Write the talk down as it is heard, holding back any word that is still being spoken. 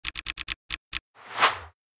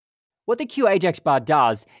What the q-ajax-bar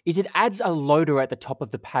does is it adds a loader at the top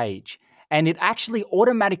of the page, and it actually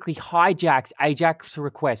automatically hijacks Ajax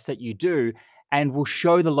requests that you do and will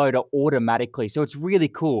show the loader automatically. So it's really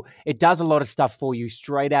cool. It does a lot of stuff for you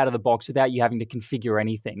straight out of the box without you having to configure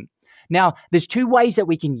anything. Now, there's two ways that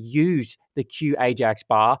we can use the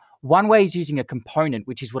q-ajax-bar. One way is using a component,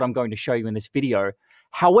 which is what I'm going to show you in this video.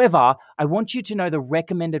 However, I want you to know the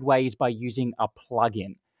recommended way is by using a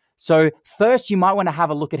plugin. So first, you might want to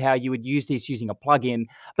have a look at how you would use this using a plugin,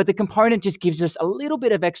 but the component just gives us a little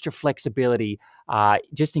bit of extra flexibility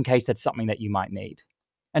just in case that's something that you might need.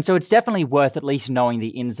 And so it's definitely worth at least knowing the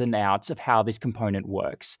ins and outs of how this component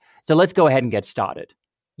works. So let's go ahead and get started.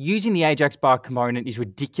 Using the Ajax-bar component is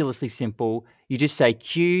ridiculously simple. You just say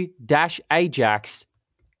q-ajax-bar.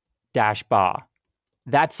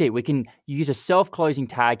 That's it. We can use a self-closing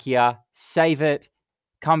tag here, save it,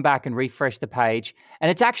 come back and refresh the page.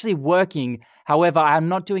 And it's actually working. However, I'm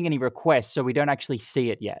not doing any requests, so we don't actually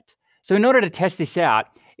see it yet. So in order to test this out,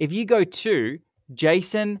 if you go to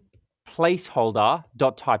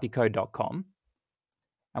jasonplaceholder.typicode.com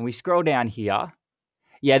and we scroll down here,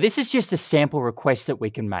 yeah, this is just a sample request that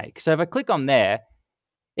we can make. So if I click on there,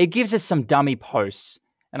 it gives us some dummy posts.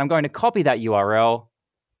 And I'm going to copy that URL,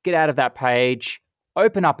 get out of that page,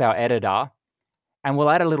 open up our editor, and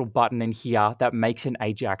we'll add a little button in here that makes an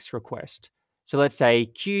Ajax request. So let's say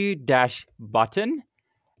q-button.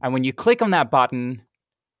 And when you click on that button,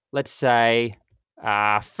 let's say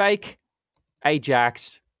fake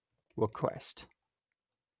Ajax request.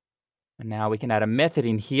 And now we can add a method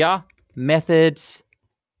in here. Methods,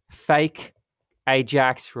 fake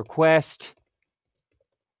Ajax request.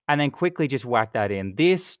 And then quickly just whack that in.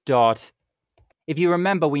 This dot. If you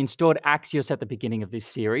remember, we installed Axios at the beginning of this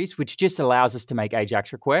series, which just allows us to make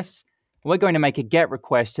Ajax requests. We're going to make a GET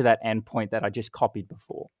request to that endpoint that I just copied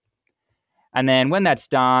before. And then when that's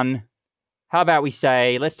done, how about we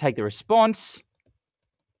say, let's take the response,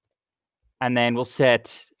 and then we'll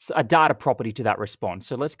set a data property to that response.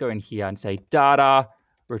 So let's go in here and say data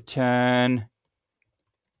return,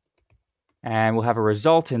 and we'll have a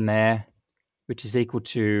result in there, which is equal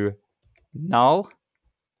to null.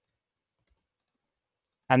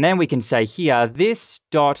 And then we can say here, this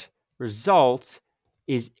dot result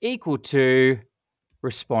is equal to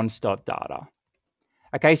response.data.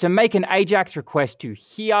 Okay, so make an Ajax request to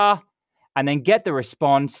here, and then get the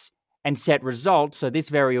response and set result, so this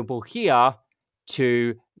variable here,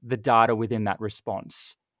 to the data within that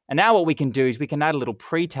response. And now what we can do is we can add a little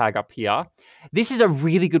pre-tag up here. This is a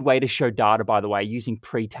really good way to show data, by the way, using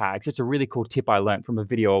pre-tags. It's a really cool tip I learned from a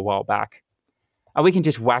video a while back. And we can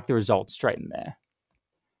just whack the result straight in there.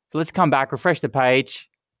 So let's come back, refresh the page.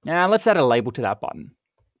 Now let's add a label to that button.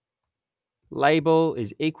 Label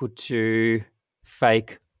is equal to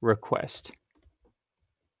fake request.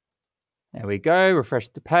 There we go, refresh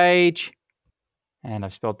the page. And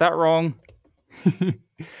I've spelled that wrong.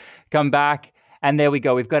 Come back, and there we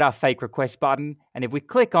go. We've got our fake request button. And if we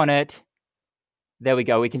click on it, there we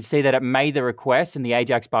go. We can see that it made the request and the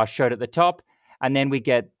Ajax bar showed at the top. And then we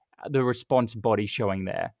get the response body showing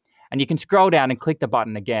there. And you can scroll down and click the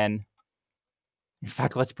button again. In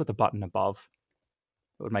fact, let's put the button above.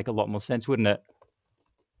 It would make a lot more sense, wouldn't it?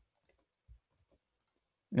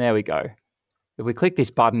 There we go. If we click this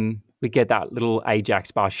button, we get that little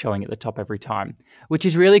Ajax bar showing at the top every time, which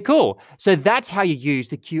is really cool. So that's how you use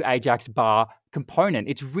the q-ajax-bar component.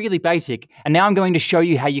 It's really basic. And now I'm going to show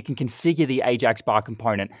you how you can configure the Ajax-bar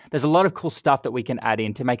component. There's a lot of cool stuff that we can add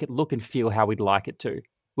in to make it look and feel how we'd like it to.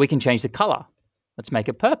 We can change the color. Let's make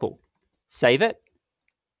it purple. Save it.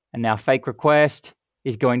 And now fake request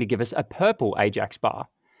is going to give us a purple Ajax bar.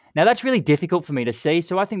 Now that's really difficult for me to see,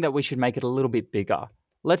 so I think that we should make it a little bit bigger.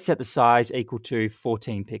 Let's set the size equal to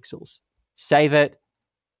 14 pixels. Save it,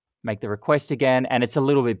 make the request again, and it's a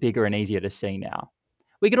little bit bigger and easier to see now.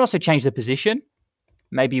 We can also change the position.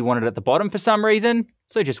 Maybe you want it at the bottom for some reason,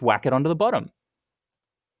 so just whack it onto the bottom.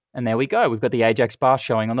 And there we go, we've got the Ajax bar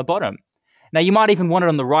showing on the bottom. Now you might even want it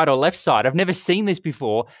on the right or left side. I've never seen this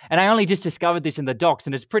before, and I only just discovered this in the docs,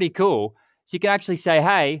 and it's pretty cool. So you can actually say,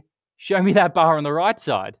 hey, show me that bar on the right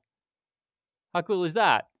side. How cool is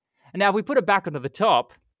that? And now if we put it back onto the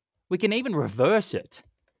top, we can even reverse it.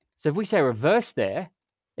 So if we say reverse there,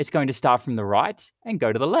 it's going to start from the right and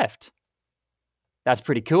go to the left. That's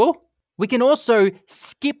pretty cool. We can also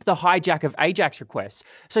skip the hijack of Ajax requests.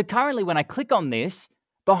 So currently when I click on this,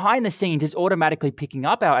 behind the scenes it's automatically picking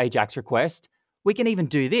up our Ajax request. We can even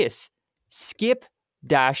do this,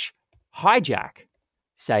 skip-hijack.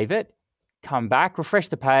 Save it, come back, refresh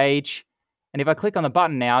the page. And if I click on the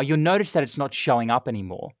button now, you'll notice that it's not showing up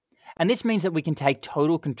anymore. And this means that we can take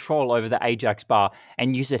total control over the Ajax bar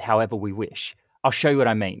and use it however we wish. I'll show you what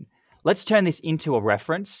I mean. Let's turn this into a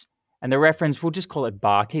reference. And the reference, we'll just call it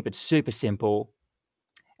bar, keep it super simple.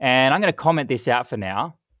 And I'm going to comment this out for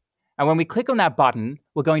now. And when we click on that button,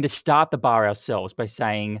 we're going to start the bar ourselves by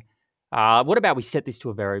saying, what about we set this to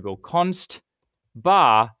a variable? Const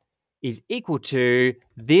bar is equal to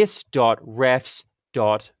this.refs.bar.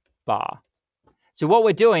 So what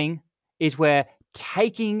we're doing is we're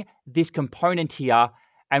taking this component here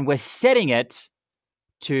and we're setting it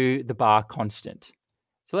to the bar constant.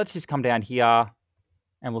 So let's just come down here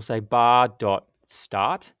and we'll say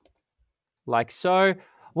bar.start, like so.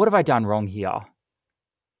 What have I done wrong here?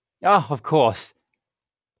 Oh, of course.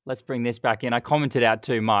 Let's bring this back in. I commented out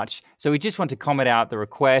too much. So we just want to comment out the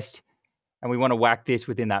request and we want to whack this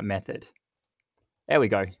within that method. There we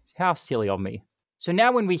go. How silly of me. So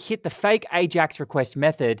now when we hit the fake Ajax request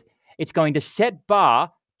method, it's going to set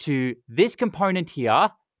bar to this component here,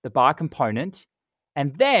 the bar component,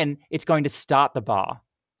 and then it's going to start the bar.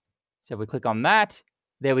 So if we click on that,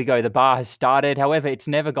 there we go. The bar has started. However, it's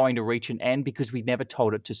never going to reach an end because we never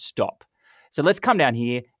told it to stop. So let's come down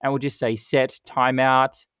here and we'll just say set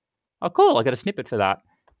timeout. Oh, cool. I got a snippet for that.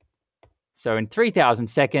 So in 3,000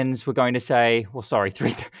 seconds, we're going to say, well, sorry,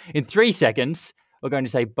 in 3 seconds, we're going to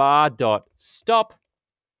say bar.stop.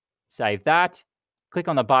 Save that. Click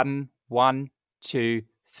on the button. 1, 2,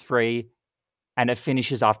 3. And it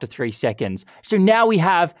finishes after 3 seconds. So now we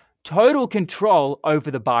have total control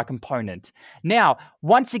over the bar component. Now,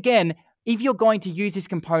 once again, if you're going to use this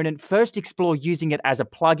component, first explore using it as a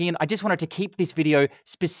plugin. I just wanted to keep this video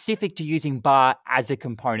specific to using bar as a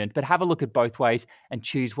component, but have a look at both ways and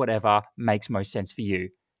choose whatever makes most sense for you.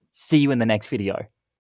 See you in the next video.